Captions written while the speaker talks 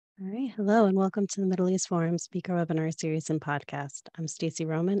All right, hello and welcome to the Middle East Forum Speaker Webinar Series and Podcast. I'm Stacey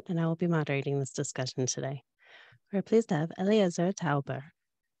Roman and I will be moderating this discussion today. We're pleased to have Eliezer Tauber,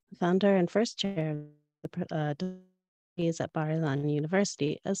 founder and first chair of the at Bar Ilan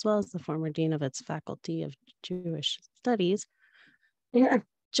University, as well as the former dean of its Faculty of Jewish Studies,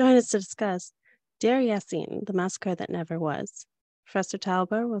 join us to discuss Deir Yassin, the Massacre that Never Was. Professor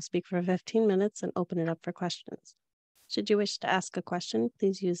Tauber will speak for 15 minutes and open it up for questions. Should you wish to ask a question,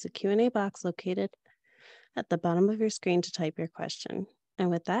 please use the Q&A box located at the bottom of your screen to type your question. And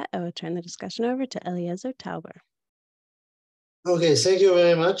with that, I will turn the discussion over to Eliezer Tauber. Okay, thank you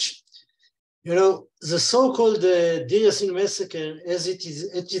very much. You know, the so-called Deir Yassin massacre, as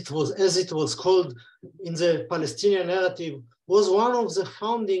it was called in the Palestinian narrative, was one of the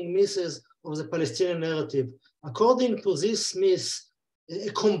founding myths of the Palestinian narrative. According to this myth,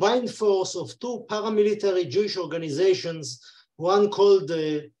 a combined force of two paramilitary Jewish organizations, one called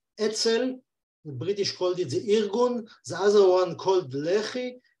Etzel, the British called it the Irgun, the other one called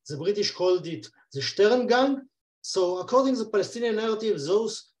Lehi, the British called it the Stern Gang. So according to the Palestinian narrative,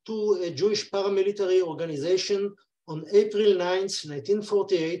 those two Jewish paramilitary organizations on April 9th,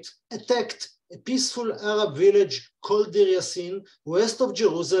 1948, attacked a peaceful Arab village called Deir Yassin, west of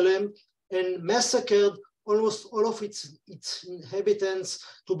Jerusalem, and massacred almost all of its inhabitants,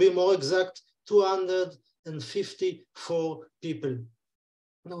 to be more exact, 254 people.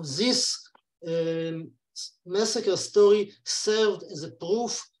 Now, this massacre story served as a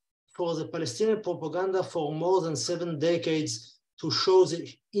proof for the Palestinian propaganda for more than 7 decades to show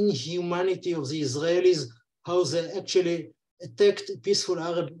the inhumanity of the Israelis, how they actually attacked a peaceful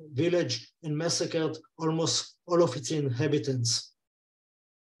Arab village and massacred almost all of its inhabitants.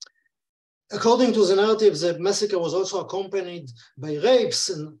 According to the narrative, the massacre was also accompanied by rapes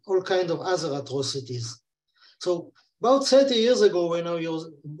and all kinds of other atrocities. So about 30 years ago, when I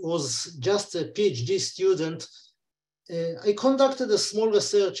was just a PhD student, I conducted a small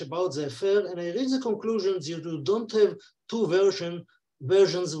research about the affair, and I reached the conclusion that you don't have two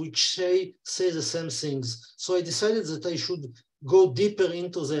versions which say the same things. So I decided that I should go deeper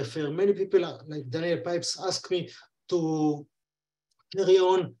into the affair. Many people, like Daniel Pipes, asked me to carry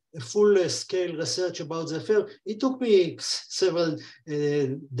on a full-scale research about the affair. It took me several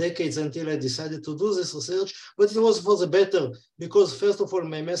decades until I decided to do this research, but it was for the better, because first of all,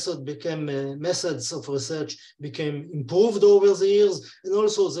 my methods of research became improved over the years, and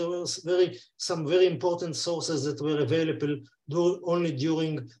also there was some very important sources that were available only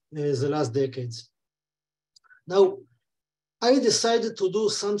during the last decades. Now, I decided to do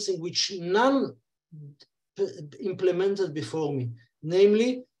something which none implemented before me,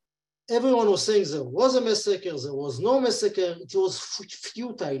 namely, everyone was saying there was a massacre, there was no massacre, it was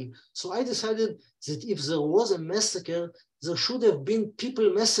futile. So I decided that if there was a massacre, there should have been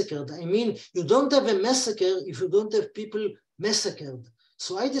people massacred. I mean, you don't have a massacre if you don't have people massacred.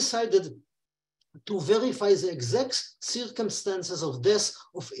 So I decided to verify the exact circumstances of death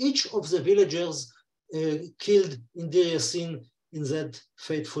of each of the villagers killed in Deir Yassin in that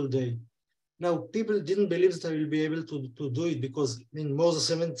fateful day. Now, people didn't believe that I will be able to do it because more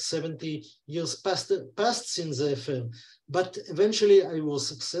than 70 years passed since the affair. But eventually I was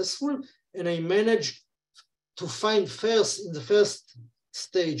successful, and I managed to find first, in the first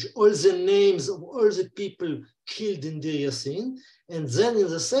stage, all the names of all the people killed in Deir Yassin. And then in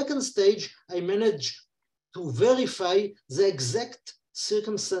the second stage, I managed to verify the exact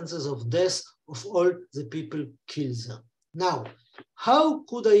circumstances of death of all the people killed there. Now, how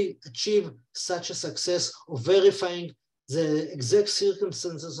could I achieve such a success of verifying the exact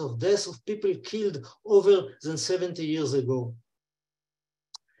circumstances of death of people killed over than 70 years ago?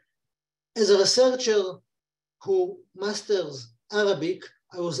 As a researcher who masters Arabic,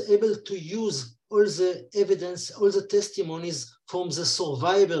 I was able to use all the evidence, all the testimonies from the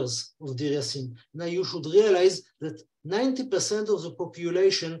survivors of Deir Yassin. Now you should realize that 90% of the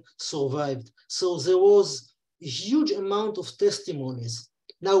population survived. So there was a huge amount of testimonies.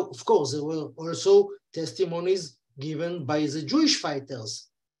 Now, of course, there were also testimonies given by the Jewish fighters,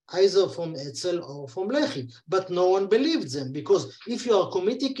 either from Etzel or from Lehi, but no one believed them, because if you are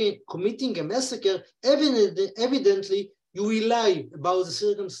committing a massacre, evidently you will lie about the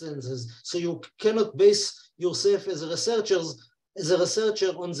circumstances. So you cannot base yourself as a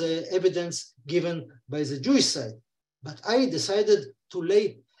researcher on the evidence given by the Jewish side. But I decided to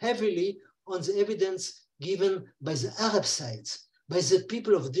lay heavily on the evidence given by the Arab sides, by the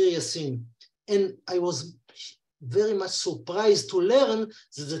people of Deir Yassin. And I was very much surprised to learn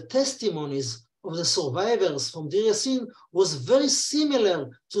that the testimonies of the survivors from Deir Yassin was very similar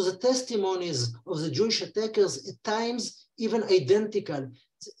to the testimonies of the Jewish attackers, at times even identical.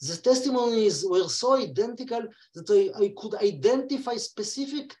 the testimonies were so identical that I could identify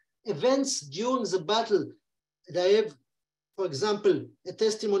specific events during the battle. And I have, for example, a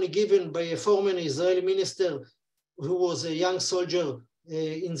testimony given by a former Israeli minister who was a young soldier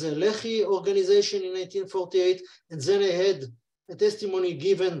in the Lehi organization in 1948. And then I had a testimony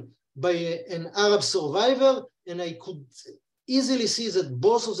given by an Arab survivor, and I could easily see that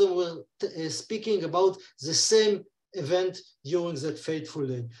both of them were speaking about the same event during that fateful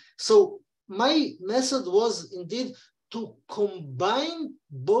day. So my method was indeed to combine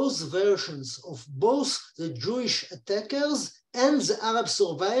both versions of both the Jewish attackers and the Arab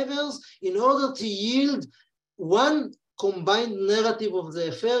survivors in order to yield one combined narrative of the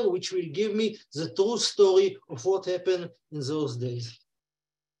affair, which will give me the true story of what happened in those days.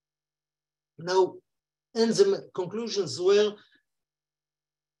 Now, and the conclusions were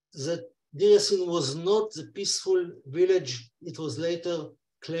that Deir Yassin was not the peaceful village it was later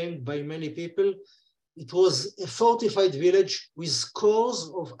claimed by many people. It was a fortified village with scores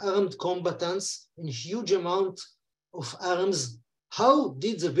of armed combatants and huge amount of arms. How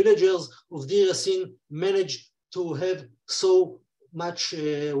did the villagers of Deir Yassin manage to have so much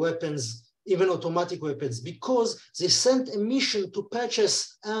weapons, even automatic weapons? Because they sent a mission to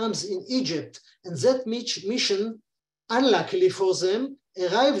purchase arms in Egypt, and that mission, unluckily for them,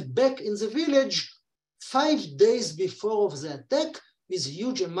 arrived back in the village 5 days before of the attack with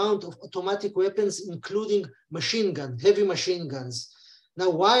huge amount of automatic weapons, including machine gun, heavy machine guns.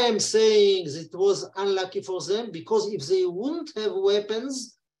 Now, why I'm saying that it was unlucky for them? Because if they wouldn't have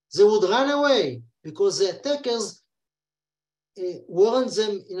weapons, they would run away, because the attackers warned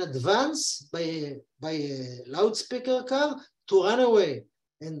them in advance by a loudspeaker car to run away.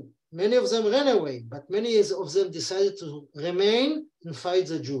 And many of them ran away, but many of them decided to remain and fight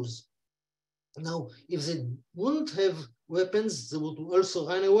the Jews. Now, if they wouldn't have weapons, they would also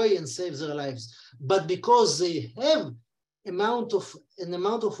run away and save their lives. But because they have an amount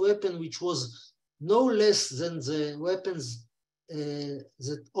of weapon which was no less than the weapons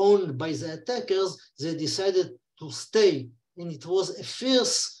that owned by the attackers, they decided to stay. And it was a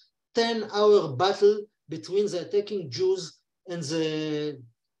fierce 10-hour battle between the attacking Jews and the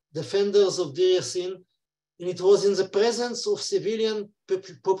defenders of Deir Yassin. And it was in the presence of civilian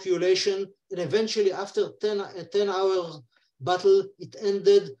population. And eventually, after a 10-hour battle, it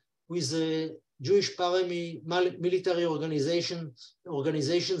ended with the Jewish paramilitary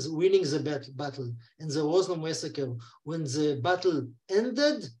organizations winning the battle. And there was no massacre. When the battle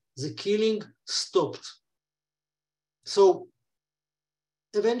ended, the killing stopped. So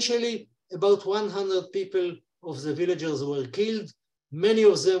eventually, about 100 people of the villagers were killed. Many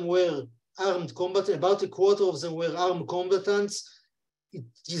of them were armed combatants. About a quarter of them were armed combatants. It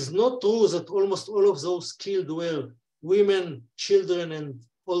is not true that almost all of those killed were women, children, and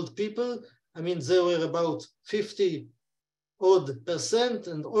old people. I mean, there were about 50%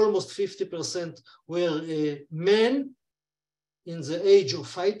 and almost 50% were men in the age of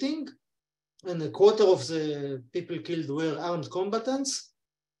fighting. And a quarter of the people killed were armed combatants.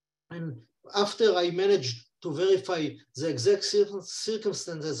 And after I managed to verify the exact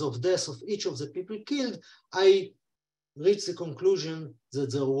circumstances of death of each of the people killed, I reached the conclusion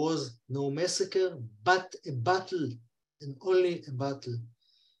that there was no massacre, but a battle, and only a battle.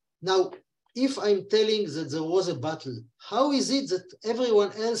 Now, if I'm telling that there was a battle, how is it that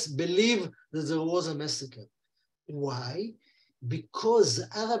everyone else believed that there was a massacre? Why? Because the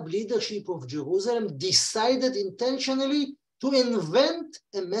Arab leadership of Jerusalem decided intentionally to invent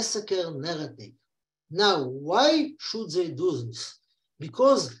a massacre narrative. Now, why should they do this?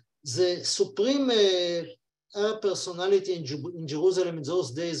 Because the supreme Arab personality in Jerusalem in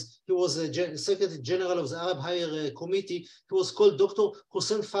those days, he was a Secretary General of the Arab Higher Committee. He was called Dr.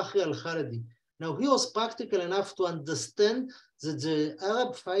 Hussein Fakhri al-Khalidi. Now, he was practical enough to understand that the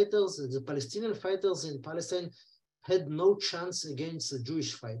Arab fighters, the Palestinian fighters in Palestine, had no chance against the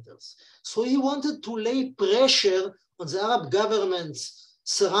Jewish fighters. So he wanted to lay pressure on the Arab governments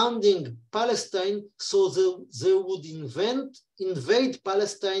surrounding Palestine so they would invade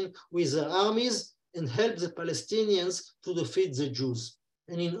Palestine with their armies and help the Palestinians to defeat the Jews.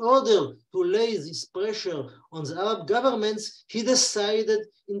 And in order to lay this pressure on the Arab governments, he decided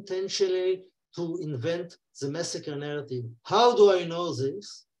intentionally to invent the massacre narrative. How do I know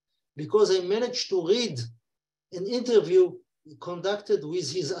this? Because I managed to read an interview conducted with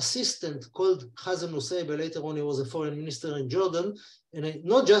his assistant called Hazem Nusseibeh. Later on, he was a foreign minister in Jordan. And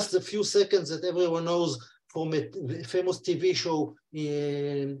not just a few seconds that everyone knows from a famous TV show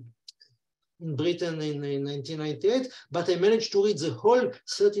in Britain in 1998, but I managed to read the whole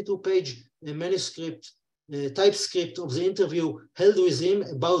 32-page manuscript typescript of the interview held with him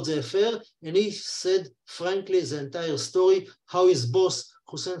about the affair, and he said frankly the entire story, how his boss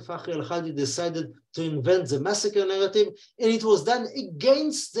Hussein Fakhri al-Khaldi decided to invent the massacre narrative, and it was done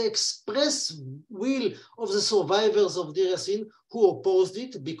against the express will of the survivors of Deir Yassin, who opposed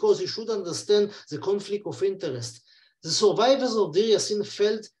it, because you should understand the conflict of interest. The survivors of Deir Yassin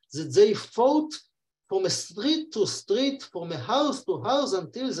felt that they fought from a street to street, from a house to house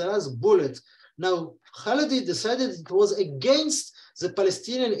until the last bullet. Now, Khaldi decided it was against the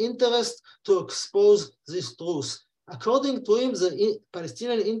Palestinian interest to expose this truth. According to him, the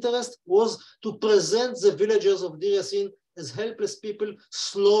Palestinian interest was to present the villagers of Deir Yassin as helpless people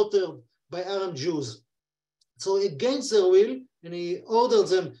slaughtered by armed Jews. So against their will, and he ordered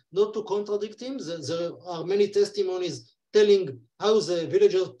them not to contradict him. There are many testimonies telling how the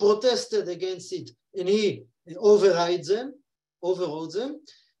villagers protested against it, and he overrode them,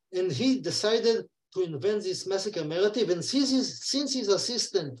 and he decided to invent this massacre narrative. And since his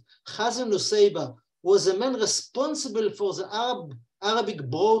assistant, Hazem Nusseibeh, was the man responsible for the Arabic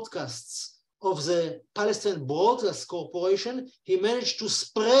broadcasts of the Palestine Broadcast Corporation, he managed to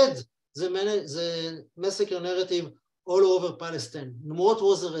spread the massacre narrative all over Palestine. And what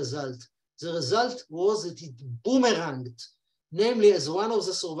was the result? The result was that it boomeranged. Namely, as one of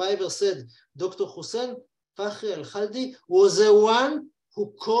the survivors said, Dr. Hussein Fakhri al-Khaldi was the one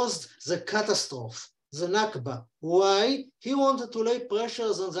who caused the catastrophe, the Nakba. Why? He wanted to lay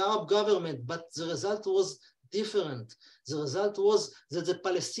pressures on the Arab government, but the result was different. The result was that the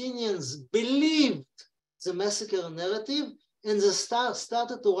Palestinians believed the massacre narrative and they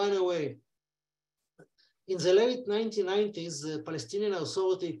started to run away. In the late 1990s, the Palestinian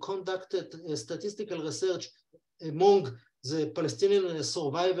Authority conducted statistical research among the Palestinian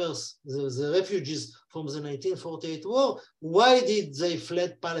survivors, the refugees from the 1948 war. Why did they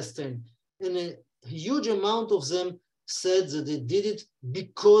fled Palestine? And a huge amount of them said that they did it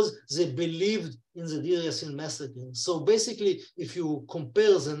because they believed in the Deir Yassin massacre. So basically, if you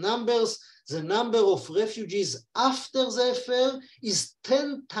compare the numbers, the number of refugees after the affair is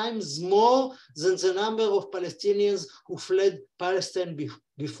 10 times more than the number of Palestinians who fled Palestine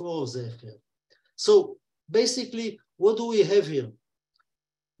before the affair. So basically, what do we have here?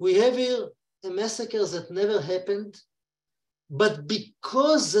 We have here a massacre that never happened, but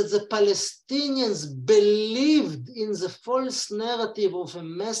because the Palestinians believed in the false narrative of a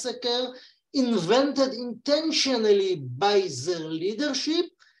massacre invented intentionally by their leadership,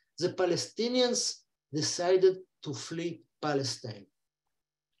 the Palestinians decided to flee Palestine.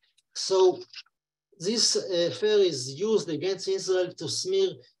 So this affair is used against Israel to smear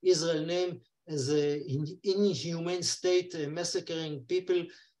Israel's name as an inhumane state, massacring people,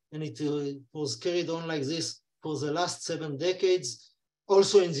 and it was carried on like this for the last 7 decades.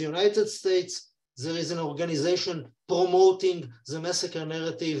 Also in the United States, there is an organization promoting the massacre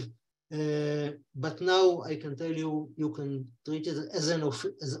narrative, but now I can tell you, you can treat it as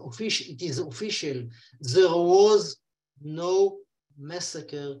official. It is official. There was no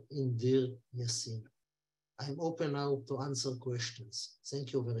massacre in Deir Yassin. I'm open now to answer questions.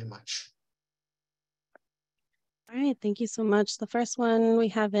 Thank you very much. All right, thank you so much. The first one we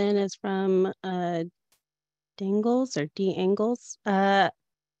have in is from Dingles or D. Engels. How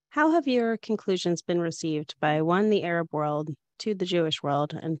have your conclusions been received by 1, the Arab world, 2, the Jewish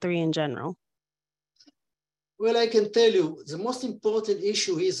world, and 3, in general? Well, I can tell you the most important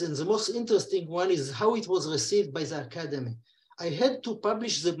issue is, and the most interesting one is how it was received by the academy. I had to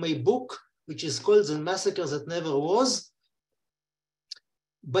publish my book, which is called The Massacre That Never Was,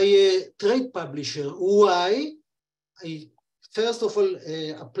 by a trade publisher. Why? I first of all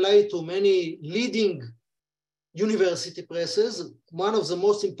applied to many leading university presses, one of the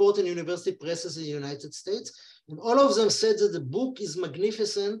most important university presses in the United States, and all of them said that the book is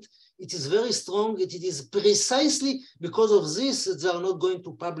magnificent, it is very strong, it is precisely because of this that they are not going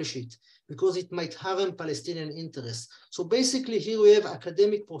to publish it, because it might harm Palestinian interests. So basically here we have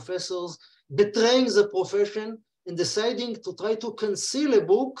academic professors betraying the profession and deciding to try to conceal a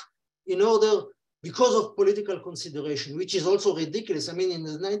book in order, because of political consideration, which is also ridiculous. I mean, in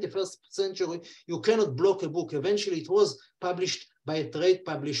the 91st century, you cannot block a book. Eventually, it was published by a trade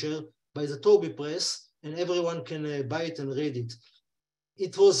publisher, by the Tauber Press, and everyone can buy it and read it.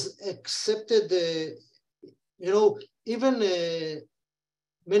 It was accepted, even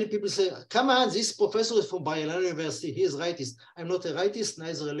many people say, come on, this professor is from Bar-Ilan University, he is rightist. I'm not a rightist,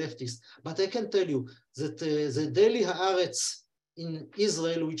 neither a leftist. But I can tell you that the Daily Haaretz in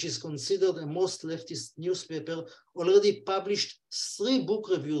Israel, which is considered a most leftist newspaper, already published 3 book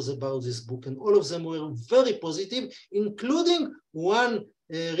reviews about this book, and all of them were very positive, including one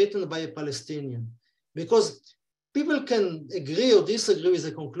written by a Palestinian. because people can agree or disagree with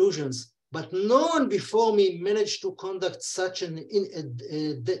the conclusions, but no one before me managed to conduct such a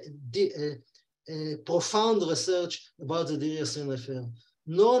profound research about the Deir Yassin affair.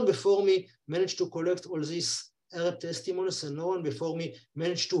 No one before me managed to collect all these Arab testimonies, and no one before me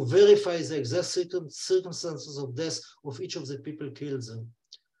managed to verify the exact circumstances of death of each of the people killed them.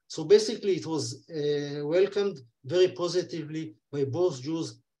 So basically, it was welcomed very positively by both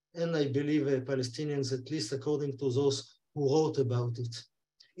Jews and, I believe, Palestinians, at least according to those who wrote about it.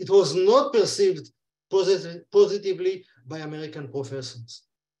 It was not perceived positively by American professors.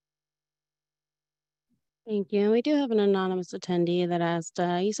 Thank you. And we do have an anonymous attendee that asked,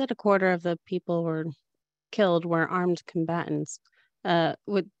 you said a quarter of the people were killed were armed combatants,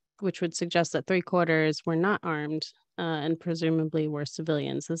 which would suggest that 3/4 were not armed and presumably were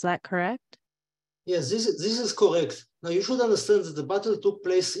civilians. Is that correct? Yes, this is correct. Now, you should understand that the battle took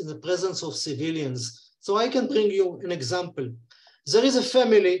place in the presence of civilians. So I can bring you an example. There is a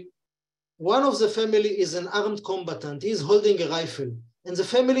family. One of the family is an armed combatant. He's holding a rifle. And the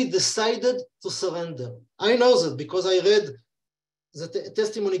family decided to surrender. I know that because I read the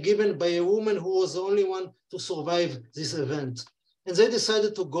testimony given by a woman who was the only one to survive this event. And they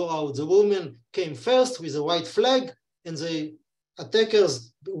decided to go out. The woman came first with a white flag, and the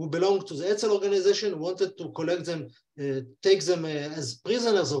attackers who belonged to the Etzel organization wanted to collect them, take them as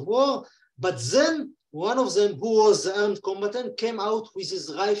prisoners of war. But then one of them, who was the armed combatant, came out with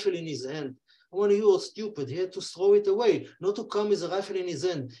his rifle in his hand. When he was stupid, he had to throw it away, not to come with a rifle in his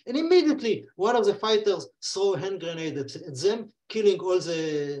hand. And immediately, one of the fighters threw a hand grenade at them, killing all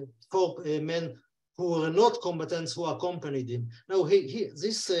the 4 men who were not combatants who accompanied him. Now,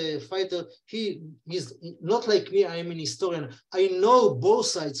 this fighter, he's not like me. I'm an historian. I know both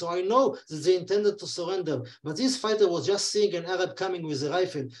sides, so I know that they intended to surrender. But this fighter was just seeing an Arab coming with a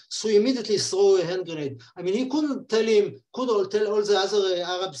rifle, so he immediately threw a hand grenade. I mean, he couldn't tell all the other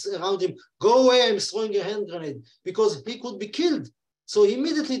Arabs around him, go away, I'm throwing a hand grenade, because he could be killed. So he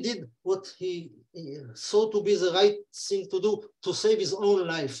immediately did what he thought to be the right thing to do to save his own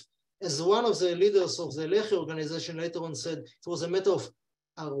life. As one of the leaders of the Lehi organization later on said, it was a matter of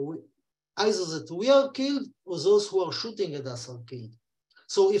either that we are killed or those who are shooting at us are killed.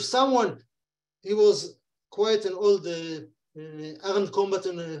 So if someone, he was quite an old armed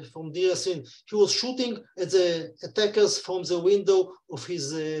combatant from Deir Yassin, he was shooting at the attackers from the window of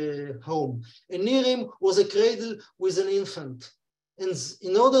his home. And near him was a cradle with an infant. And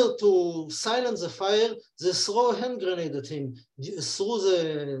in order to silence the fire, they throw a hand grenade at him through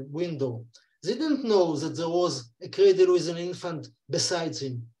the window. They didn't know that there was a cradle with an infant beside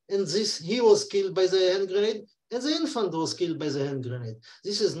him. And he was killed by the hand grenade, and the infant was killed by the hand grenade.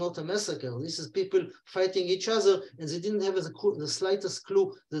 This is not a massacre. This is people fighting each other, and they didn't have the slightest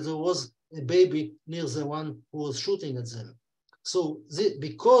clue that there was a baby near the one who was shooting at them. So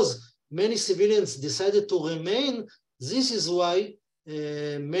because many civilians decided to remain, this is why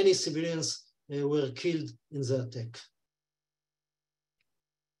many civilians were killed in the attack.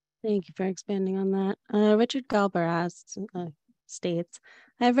 Thank you for expanding on that. Richard Galber states,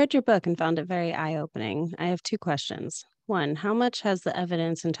 I have read your book and found it very eye-opening. I have 2 questions. 1, how much has the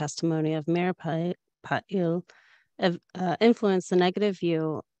evidence and testimony of Meir Pa'il influenced the negative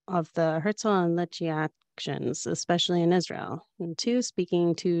view of the Herzl and Lechi actions, especially in Israel? And 2,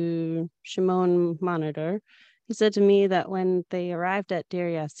 speaking to Shimon Monitor, he said to me that when they arrived at Deir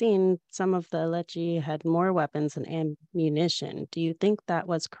Yassin, some of the Lechi had more weapons and ammunition. Do you think that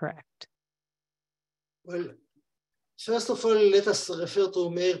was correct? Well, first of all, let us refer to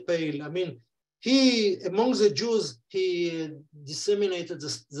Meir Pa'il. I mean, among the Jews, he disseminated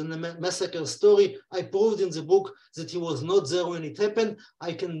the massacre story. I proved in the book that he was not there when it happened.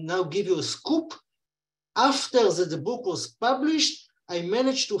 I can now give you a scoop. After the book was published, I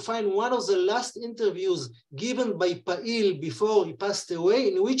managed to find one of the last interviews given by Pa'il before he passed away,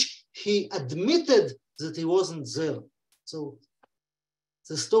 in which he admitted that he wasn't there. So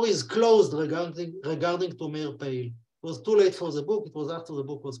the story is closed regarding to Meir Pa'il. It was too late for the book. It was after the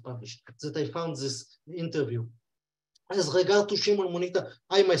book was published that I found this interview. As regard to Shimon Monita,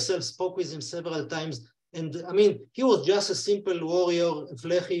 I myself spoke with him several times. And I mean, he was just a simple warrior.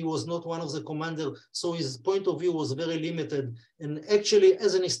 Flechi was not one of the commanders, so his point of view was very limited. And actually,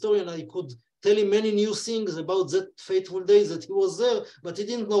 as an historian, I could tell him many new things about that fateful day that he was there, but he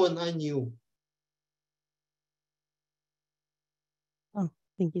didn't know and I knew. Oh,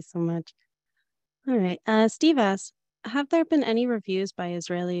 thank you so much. All right. Steve asks, have there been any reviews by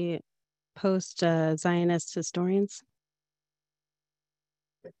Israeli post-Zionist historians?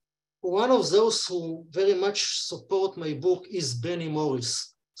 One of those who very much support my book is Benny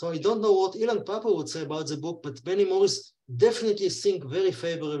Morris. So I don't know what Ilan Papa would say about the book, but Benny Morris definitely think very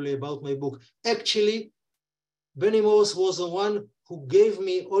favorably about my book. Actually, Benny Morris was the one who gave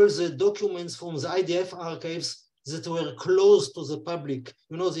me all the documents from the IDF archives that were closed to the public.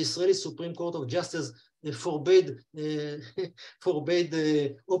 You know, the Israeli Supreme Court of Justice forbade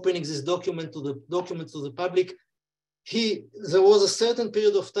opening this document to the public. There was a certain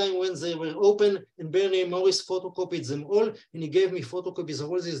period of time when they were open, and Bernie Morris photocopied them all, and he gave me photocopies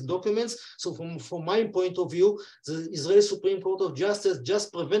of all these documents. So from my point of view, the Israeli Supreme Court of Justice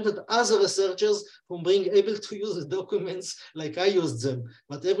just prevented other researchers from being able to use the documents like I used them.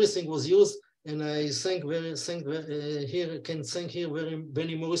 But everything was used, and I thank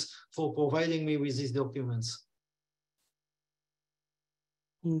Benny Morris for providing me with these documents.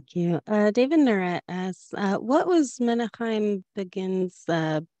 Thank you. David Nuret asks, what was Menachem Begin's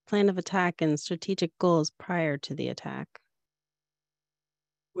plan of attack and strategic goals prior to the attack?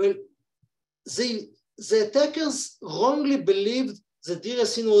 Well, the attackers wrongly believed that Deir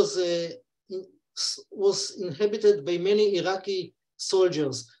Yassin was inhabited by many Iraqi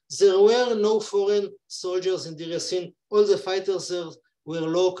soldiers. There were no foreign soldiers in Deir Yassin. All the fighters there were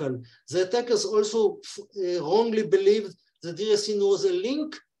local. The attackers also wrongly believed that Deir Yassin was a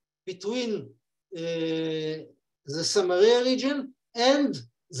link between the Samaria region and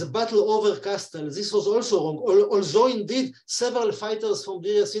the battle over Castle. This was also wrong, although indeed several fighters from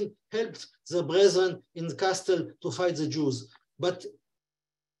Deir Yassin helped the brethren in Castle to fight the Jews. But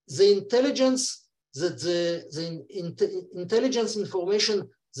the intelligence intelligence information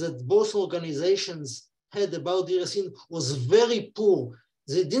that both organizations had about Deir Yassin was very poor.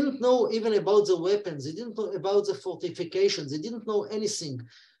 They didn't know even about the weapons. They didn't know about the fortifications. They didn't know anything.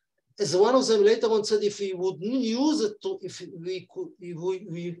 As one of them later on said, if we would use it, if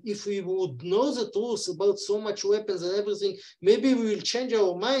we would know the truth about so much weapons and everything, maybe we will change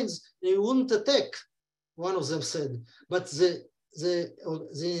our minds and we wouldn't attack. One of them said, but the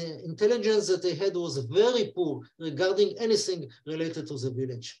intelligence that they had was very poor regarding anything related to the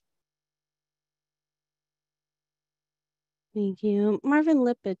village. Thank you. Marvin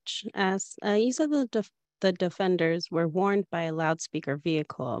Lipich asks, you said the defenders were warned by a loudspeaker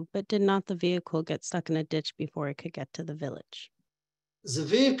vehicle, but did not the vehicle get stuck in a ditch before it could get to the village? The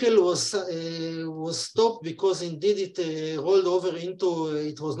vehicle was stopped because indeed it rolled over into,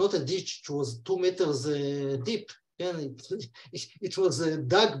 it was not a ditch, it was 2 meters deep. And it was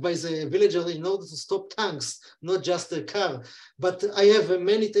dug by the villagers in order to stop tanks, not just a car. But I have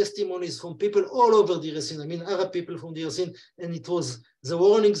many testimonies from people all over Deir Yassin. I mean, Arab people from Deir Yassin, and the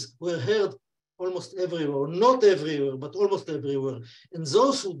warnings were heard almost everywhere, not everywhere, but almost everywhere. And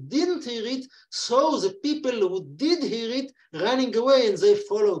those who didn't hear it saw the people who did hear it running away, and they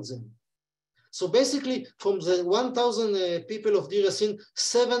followed them. So basically, from the 1,000 people of Deir Yassin,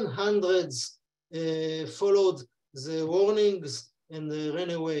 700 followed the warnings and ran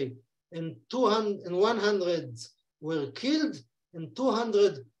away, and 100 were killed, and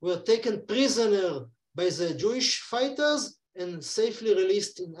 200 were taken prisoner by the Jewish fighters and safely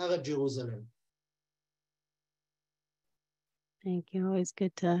released in Arab Jerusalem. Thank you. Always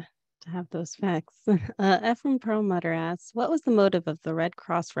good to have those facts. Ephraim Perlmutter asks, what was the motive of the Red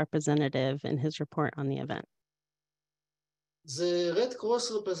Cross representative in his report on the event? The Red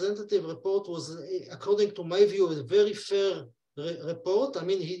Cross representative report was, according to my view, a very fair report. I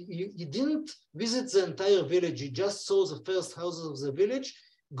mean, he didn't visit the entire village. He just saw the first houses of the village,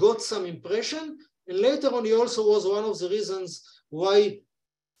 got some impression, and later on he also was one of the reasons why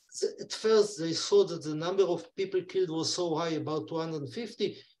at first they saw that the number of people killed was so high, about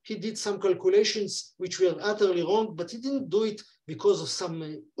 250. He did some calculations which were utterly wrong, but he didn't do it because of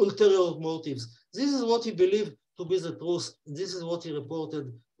some ulterior motives. This is what he believed to be the truth. This is what he reported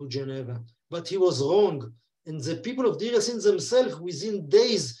to Geneva. But he was wrong. And the people of Deir Yassin themselves within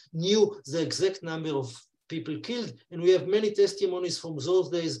days knew the exact number of people killed. And we have many testimonies from those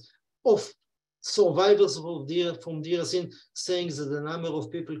days of survivors from Deir Yassin saying that the number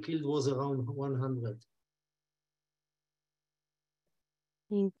of people killed was around 100.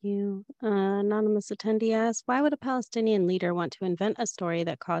 Thank you. Anonymous attendee asks, why would a Palestinian leader want to invent a story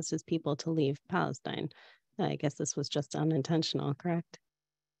that causes people to leave Palestine? I guess this was just unintentional, correct?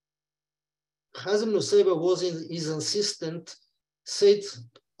 Hazem Nusseibeh was his assistant, said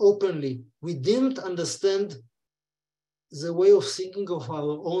openly, we didn't understand the way of thinking of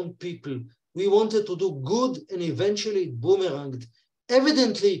our own people. We wanted to do good, and eventually it boomeranged.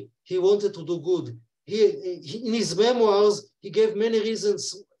 Evidently, he wanted to do good. He in his memoirs, he gave many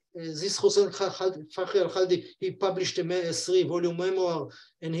reasons. This Hossein Fakhri al-Khaldi, he published a 3-volume memoir,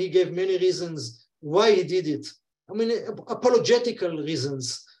 and he gave many reasons why he did it. I mean, apologetical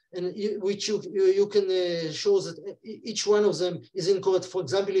reasons. and which you can show that each one of them is incorrect. For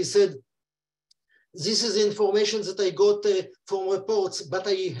example, he said, this is information that I got from reports, but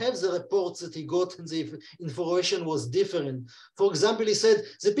I have the reports that he got and the information was different. For example, he said,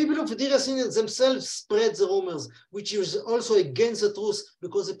 the people of Deir Yassin themselves spread the rumors, which is also against the truth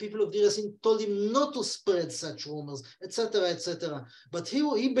because the people of Deir Yassin told him not to spread such rumors, etc., etc. But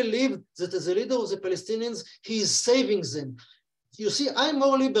he believed that as a leader of the Palestinians, he is saving them. You see, I'm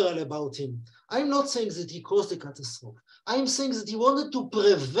more liberal about him. I'm not saying that he caused the catastrophe. I'm saying that he wanted to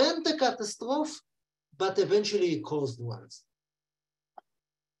prevent the catastrophe, but eventually he caused ones.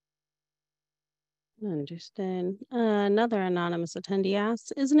 Understood. Another anonymous attendee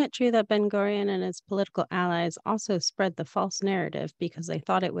asks, isn't it true that Ben-Gurion and his political allies also spread the false narrative because they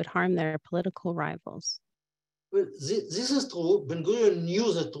thought it would harm their political rivals? Well, this is true. Ben-Gurion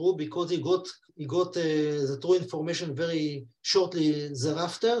knew the truth because he got the true information very shortly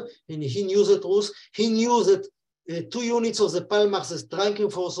thereafter, and he knew the truth. He knew that 2 units of the Palmach, the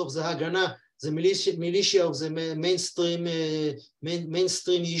striking force of the Haganah, the militia of the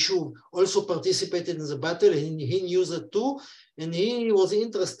mainstream issue, also participated in the battle. He knew that too, and he was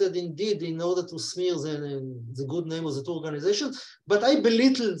interested indeed in order to smear the good name of the two organizations. But I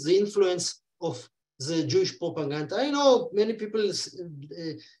belittle the influence of the Jewish propaganda. I know many people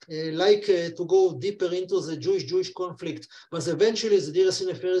like to go deeper into the Jewish conflict, but eventually the Deir Yassin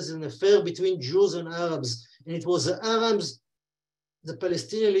affair is an affair between Jews and Arabs, and it was the Arabs, the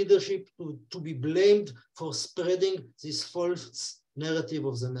Palestinian leadership, to be blamed for spreading this false narrative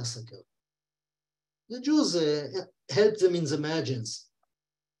of the massacre. The Jews helped them in the margins.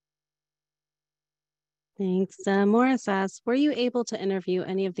 Thanks. Morris asks, were you able to interview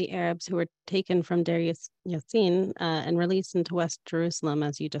any of the Arabs who were taken from Deir Yassin and released into West Jerusalem,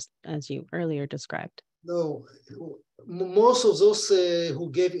 as you earlier described? No, most of those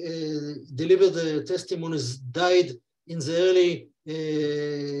who delivered the testimonies died in the early.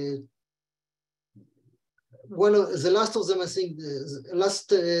 The last of them, I think, the last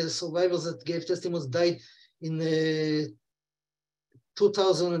survivors that gave testimonies died in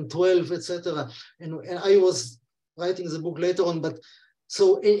 2012, etc. And I was writing the book later on, but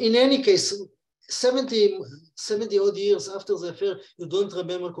so in any case, 70 odd years after the affair, you don't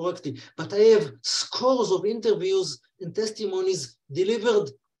remember correctly, but I have scores of interviews and testimonies delivered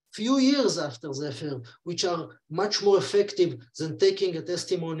few years after the affair, which are much more effective than taking a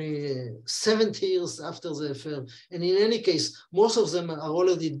testimony 70 years after the affair. And in any case, most of them are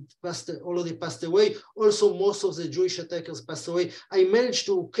already passed away. Also, most of the Jewish attackers passed away. I managed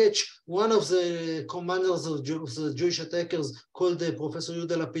to catch one of the commanders of the Jewish attackers called Professor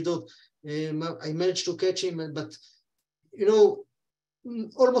Yehuda Lapidot. I managed to catch him, but you know,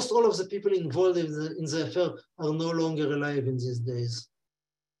 almost all of the people involved in the affair are no longer alive in these days.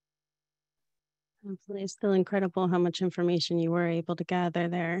 Absolutely. It's still incredible how much information you were able to gather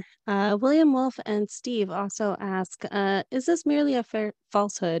there. William Wolf and Steve also ask, is this merely a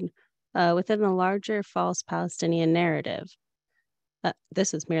falsehood within the larger false Palestinian narrative?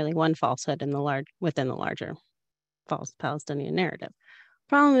 This is merely one falsehood within the larger false Palestinian narrative.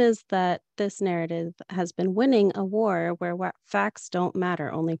 Problem is that this narrative has been winning a war where facts don't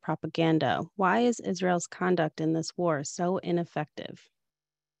matter, only propaganda. Why is Israel's conduct in this war so ineffective?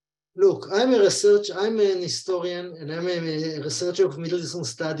 Look, I'm an historian, and I'm a researcher of Middle Eastern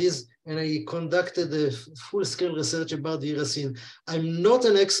studies, and I conducted a full-scale research about Deir Yassin. I'm not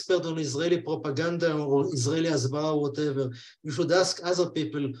an expert on Israeli propaganda or Israeli Hasbara or whatever. You should ask other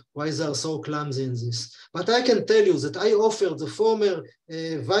people why they are so clumsy in this. But I can tell you that I offered the former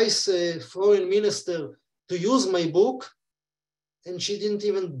vice foreign minister to use my book, and she didn't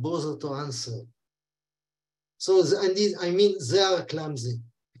even bother to answer. So, I mean, they are clumsy,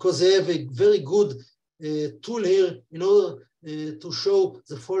 because they have a very good tool here in order to show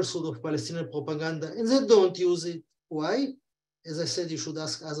the falsehood of Palestinian propaganda, and they don't use it. Why? As I said, you should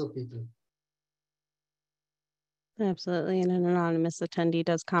ask other people. Absolutely, and an anonymous attendee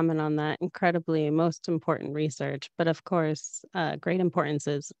does comment on that. Incredibly most important research, but of course, great importance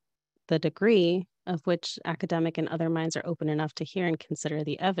is the degree of which academic and other minds are open enough to hear and consider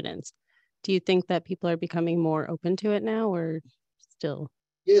the evidence. Do you think that people are becoming more open to it now, or still?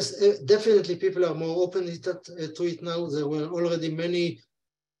 Yes, definitely people are more open to it now. There were already many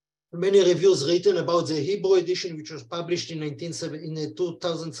reviews written about the Hebrew edition, which was published in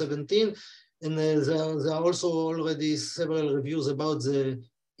 2017. And there are also already several reviews about the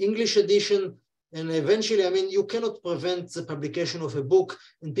English edition. And eventually, I mean, you cannot prevent the publication of a book,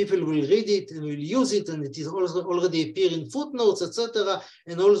 and people will read it and will use it, and it is also already appear in footnotes, etc.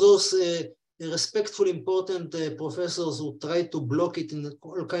 And all those respectful, important professors who tried to block it in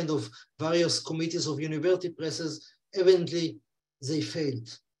all kind of various committees of university presses. Evidently, they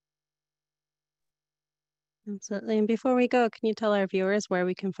failed. Absolutely. And before we go, can you tell our viewers where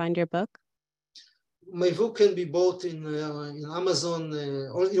we can find your book? My book can be bought in Amazon.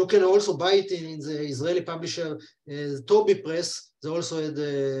 You can also buy it in the Israeli publisher Toby Press. They also had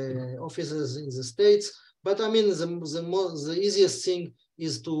offices in the States. But I mean, the easiest thing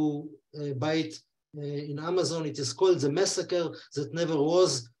is to buy it in Amazon. It is called The Massacre That Never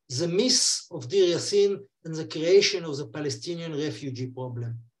Was, The Myth of Deir Yassin and the Creation of the Palestinian Refugee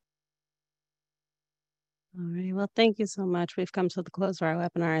Problem. All right. Well, thank you so much. We've come to the close of our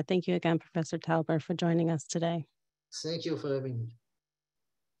webinar. Thank you again, Professor Tauber, for joining us today. Thank you for having me.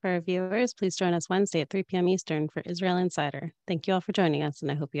 For our viewers, please join us Wednesday at 3 p.m. Eastern for Israel Insider. Thank you all for joining us, and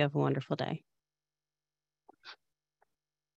I hope you have a wonderful day.